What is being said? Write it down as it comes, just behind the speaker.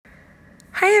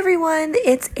Hi everyone,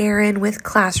 it's Erin with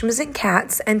Classrooms and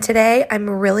Cats, and today I'm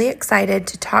really excited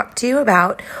to talk to you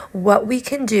about what we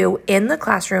can do in the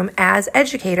classroom as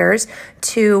educators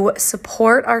to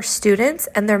support our students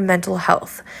and their mental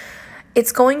health.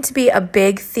 It's going to be a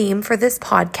big theme for this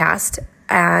podcast,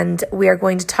 and we are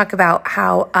going to talk about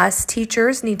how us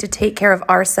teachers need to take care of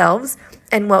ourselves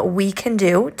and what we can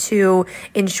do to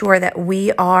ensure that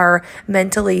we are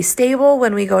mentally stable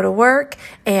when we go to work,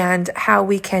 and how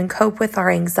we can cope with our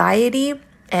anxiety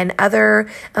and other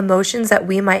emotions that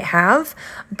we might have.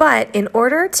 But in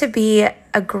order to be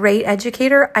a great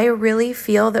educator, I really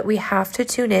feel that we have to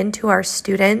tune in to our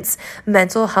students'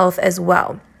 mental health as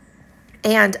well.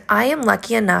 And I am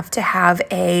lucky enough to have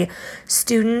a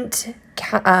student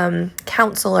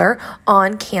counselor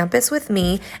on campus with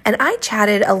me, and I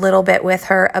chatted a little bit with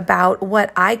her about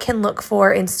what I can look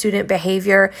for in student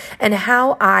behavior and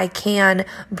how I can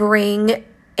bring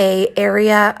an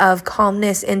area of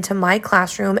calmness into my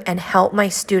classroom and help my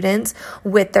students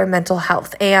with their mental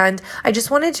health. And I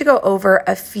just wanted to go over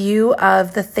a few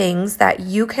of the things that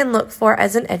you can look for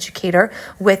as an educator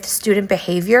with student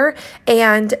behavior,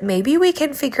 and maybe we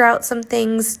can figure out some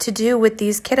things to do with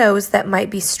these kiddos that might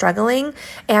be struggling,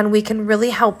 and we can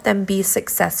really help them be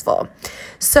successful.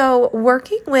 So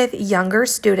working with younger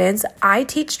students, I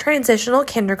teach transitional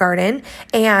kindergarten,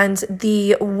 and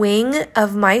the wing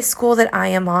of my school that I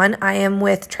am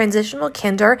with transitional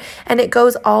kinder, and it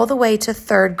goes all the way to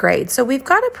third grade. So we've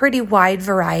got a pretty wide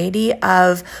variety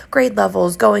of grade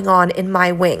levels going on in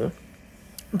my wing.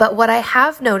 But what I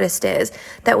have noticed is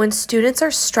that when students are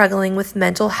struggling with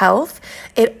mental health,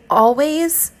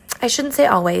 most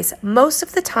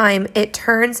of the time it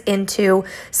turns into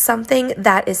something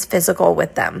that is physical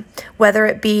with them, whether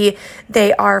it be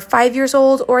they are 5 years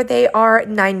old or they are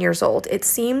 9 years old. It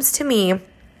seems to me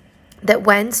that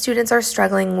when students are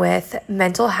struggling with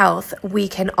mental health, we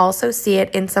can also see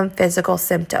it in some physical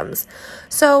symptoms.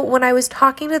 So when I was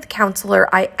talking to the counselor,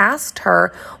 I asked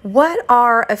her, what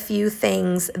are a few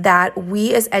things that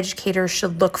we as educators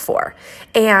should look for?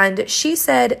 And she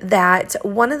said that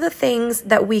one of the things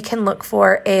that we can look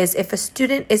for is if a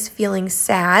student is feeling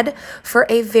sad for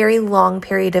a very long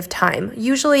period of time,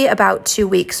 usually about 2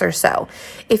 weeks or so.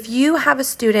 If you have a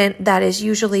student that is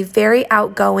usually very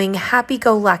outgoing,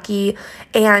 happy-go-lucky,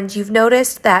 and you've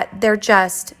noticed that they're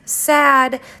just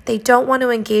sad, they don't want to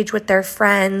engage with their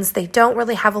friends, they don't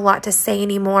really have a lot to say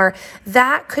anymore,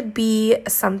 that could be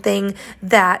something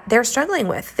that they're struggling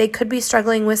with. They could be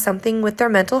struggling with something with their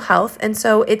mental health, and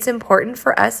so it's important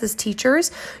for us as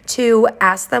teachers to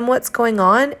ask them what's going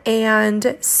on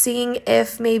and seeing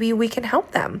if maybe we can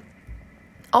help them.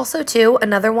 Also, too,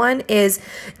 another one is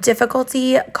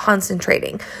difficulty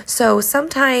concentrating. So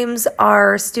sometimes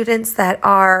our students that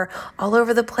are all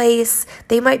over the place,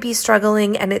 they might be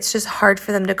struggling and it's just hard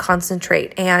for them to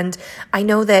concentrate. And I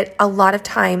know that a lot of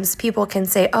times people can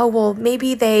say, oh, well,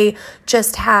 maybe they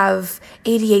just have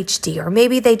ADHD or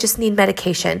maybe they just need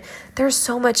medication. There's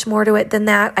so much more to it than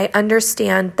that. I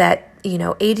understand that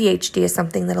ADHD is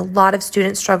something that a lot of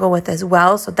students struggle with as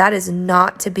well. So that is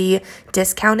not to be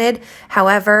discounted.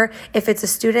 However, if it's a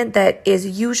student that is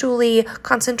usually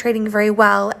concentrating very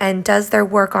well and does their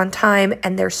work on time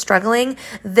and they're struggling,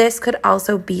 this could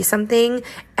also be something,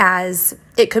 as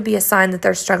it could be a sign that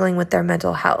they're struggling with their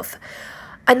mental health.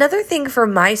 Another thing for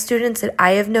my students that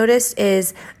I have noticed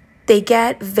is they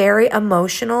get very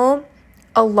emotional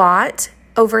a lot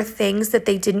over things that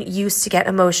they didn't used to get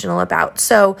emotional about.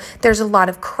 So there's a lot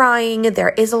of crying,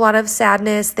 there is a lot of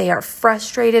sadness, they are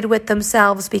frustrated with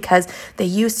themselves because they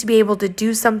used to be able to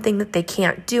do something that they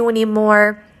can't do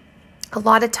anymore. A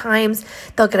lot of times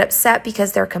they'll get upset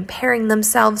because they're comparing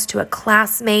themselves to a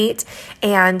classmate,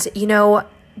 and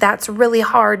that's really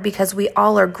hard because we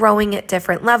all are growing at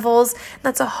different levels.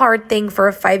 That's a hard thing for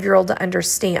a 5-year-old to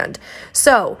understand.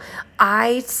 So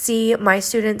I see my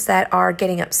students that are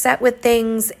getting upset with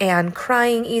things and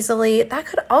crying easily. That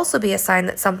could also be a sign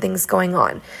that something's going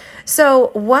on. So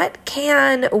what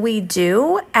can we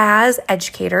do as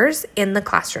educators in the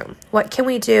classroom? What can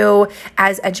we do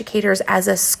as educators as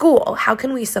a school? How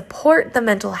can we support the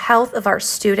mental health of our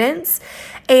students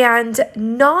and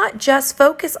not just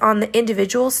focus on the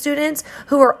individual students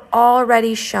who are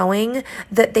already showing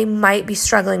that they might be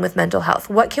struggling with mental health?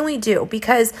 What can we do?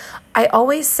 Because I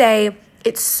always say,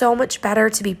 it's so much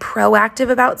better to be proactive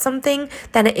about something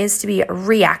than it is to be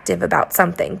reactive about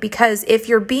something. Because if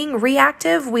you're being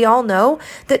reactive, we all know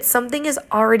that something is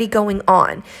already going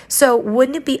on. So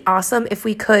wouldn't it be awesome if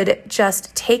we could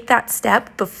just take that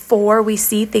step before we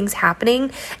see things happening,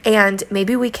 and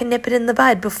maybe we can nip it in the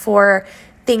bud before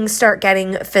things start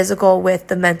getting physical with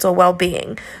the mental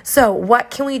well-being. So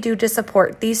what can we do to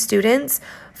support these students?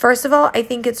 First of all, I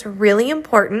think it's really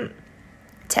important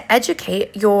to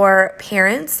educate your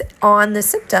parents on the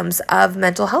symptoms of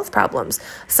mental health problems.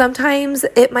 Sometimes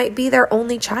it might be their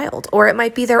only child, or it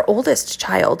might be their oldest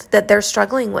child that they're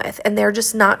struggling with, and they're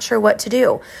just not sure what to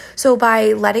do. So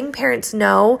by letting parents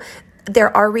know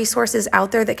there are resources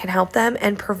out there that can help them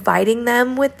and providing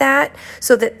them with that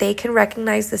so that they can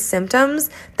recognize the symptoms,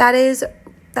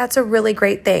 that's a really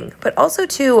great thing. But also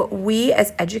too, we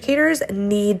as educators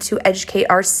need to educate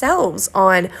ourselves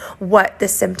on what the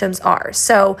symptoms are.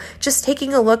 So just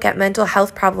taking a look at mental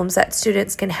health problems that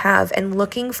students can have and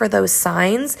looking for those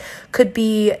signs could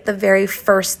be the very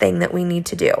first thing that we need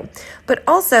to do. But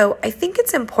also, I think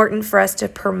it's important for us to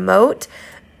promote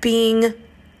being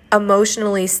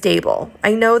emotionally stable.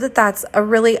 I know that that's a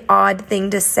really odd thing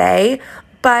to say,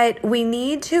 but we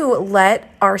need to let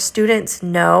our students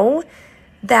know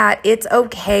that it's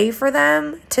okay for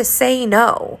them to say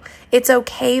no. It's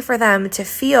okay for them to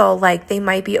feel like they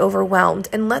might be overwhelmed,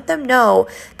 and let them know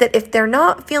that if they're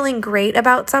not feeling great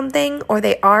about something or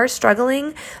they are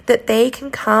struggling, that they can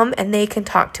come and they can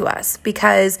talk to us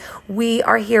because we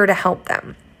are here to help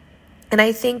them. And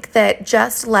I think that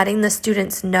just letting the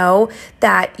students know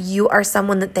that you are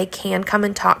someone that they can come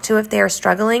and talk to if they are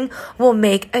struggling will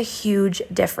make a huge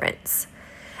difference.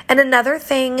 And another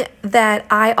thing that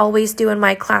I always do in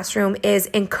my classroom is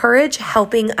encourage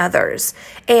helping others.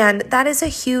 And that is a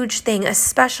huge thing,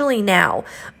 especially now.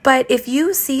 But if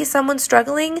you see someone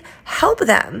struggling, help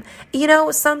them.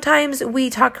 Sometimes we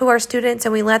talk to our students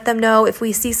and we let them know if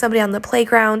we see somebody on the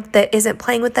playground that isn't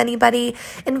playing with anybody,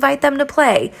 invite them to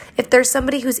play. If there's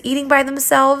somebody who's eating by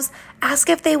themselves, ask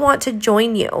if they want to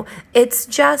join you. It's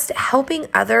just helping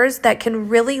others that can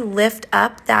really lift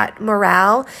up that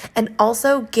morale and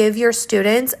also give your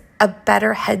students a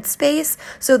better headspace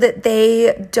so that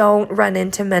they don't run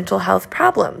into mental health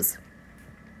problems.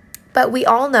 But we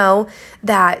all know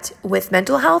that with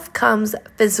mental health comes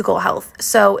physical health.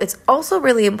 So it's also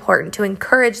really important to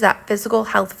encourage that physical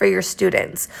health for your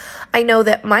students. I know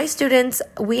that my students,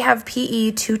 we have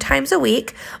PE 2 times a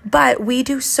week, but we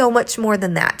do so much more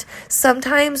than that.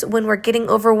 Sometimes when we're getting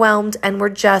overwhelmed and we're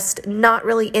just not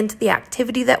really into the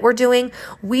activity that we're doing,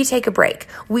 we take a break.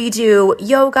 We do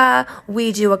yoga,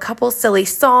 we do a couple silly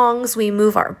songs, we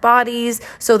move our bodies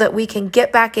so that we can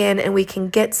get back in and we can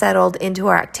get settled into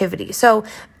our activity. So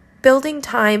building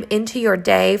time into your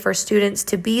day for students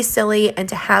to be silly and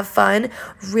to have fun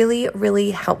really,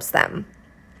 really helps them.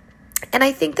 And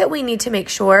I think that we need to make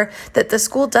sure that the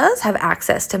school does have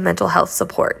access to mental health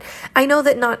support. I know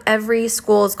that not every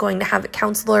school is going to have a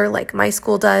counselor like my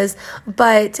school does,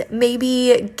 but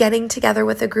maybe getting together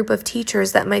with a group of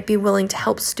teachers that might be willing to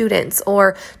help students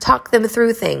or talk them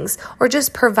through things, or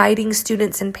just providing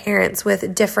students and parents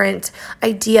with different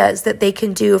ideas that they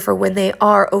can do for when they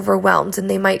are overwhelmed and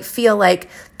they might feel like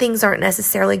things aren't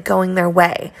necessarily going their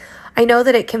way. I know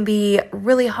that it can be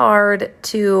really hard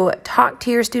to talk to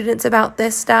your students about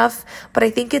this stuff, but I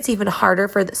think it's even harder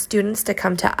for the students to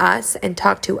come to us and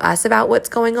talk to us about what's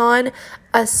going on,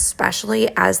 especially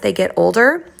as they get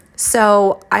older.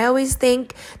 So I always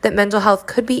think that mental health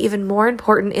could be even more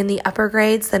important in the upper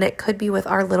grades than it could be with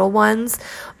our little ones.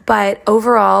 But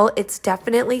overall, it's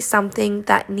definitely something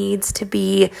that needs to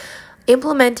be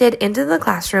implemented into the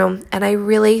classroom, and I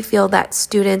really feel that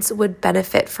students would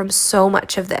benefit from so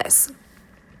much of this.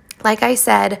 Like I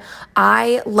said,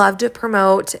 I love to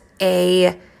promote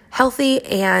a healthy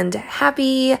and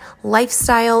happy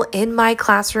lifestyle in my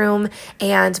classroom,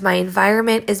 and my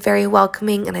environment is very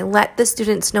welcoming, and I let the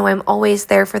students know I'm always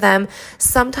there for them.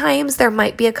 Sometimes there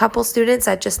might be a couple students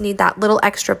that just need that little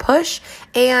extra push,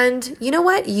 and you know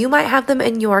what? You might have them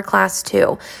in your class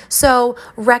too. So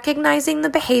recognizing the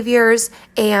behaviors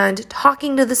and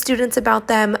talking to the students about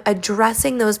them,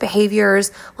 addressing those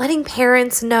behaviors, letting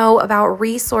parents know about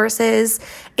resources,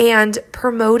 and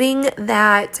promoting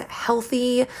that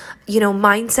healthy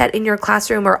mindset in your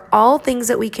classroom are all things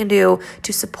that we can do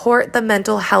to support the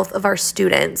mental health of our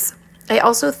students. I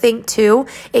also think too,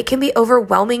 it can be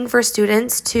overwhelming for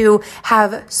students to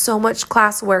have so much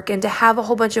classwork and to have a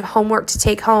whole bunch of homework to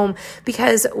take home,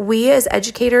 because we as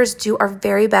educators do our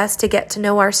very best to get to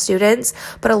know our students,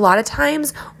 but a lot of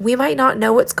times we might not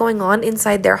know what's going on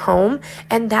inside their home,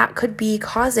 and that could be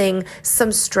causing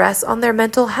some stress on their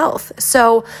mental health.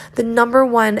 So the number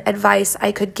one advice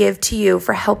I could give to you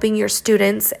for helping your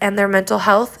students and their mental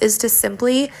health is to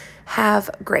simply have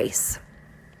grace.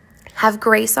 Have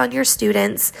grace on your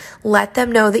students, let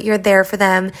them know that you're there for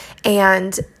them,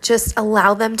 and just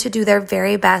allow them to do their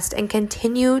very best and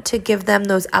continue to give them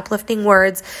those uplifting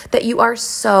words that you are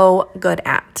so good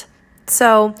at.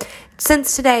 So,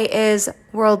 since today is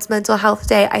World's Mental Health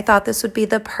Day, I thought this would be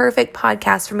the perfect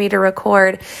podcast for me to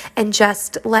record and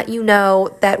just let you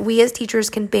know that we as teachers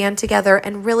can band together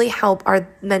and really help our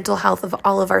mental health of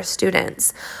all of our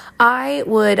students. I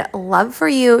would love for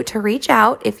you to reach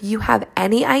out if you have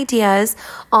any ideas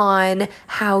on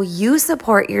how you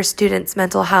support your students'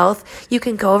 mental health. You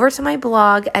can go over to my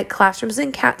blog at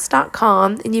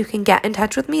classroomsandcats.com and you can get in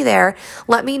touch with me there.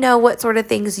 Let me know what sort of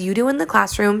things you do in the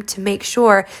classroom to make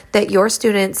sure that your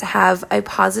students have a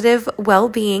positive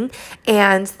well-being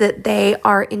and that they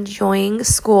are enjoying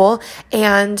school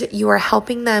and you are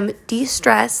helping them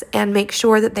de-stress and make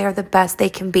sure that they are the best they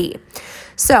can be.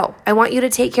 So I want you to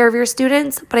take care of your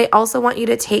students, but I also want you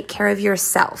to take care of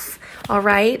yourself. All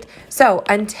right. So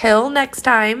until next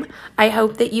time, I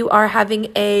hope that you are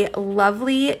having a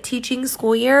lovely teaching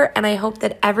school year, and I hope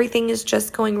that everything is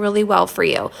just going really well for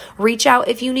you. Reach out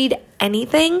if you need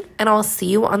anything, and I'll see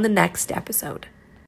you on the next episode.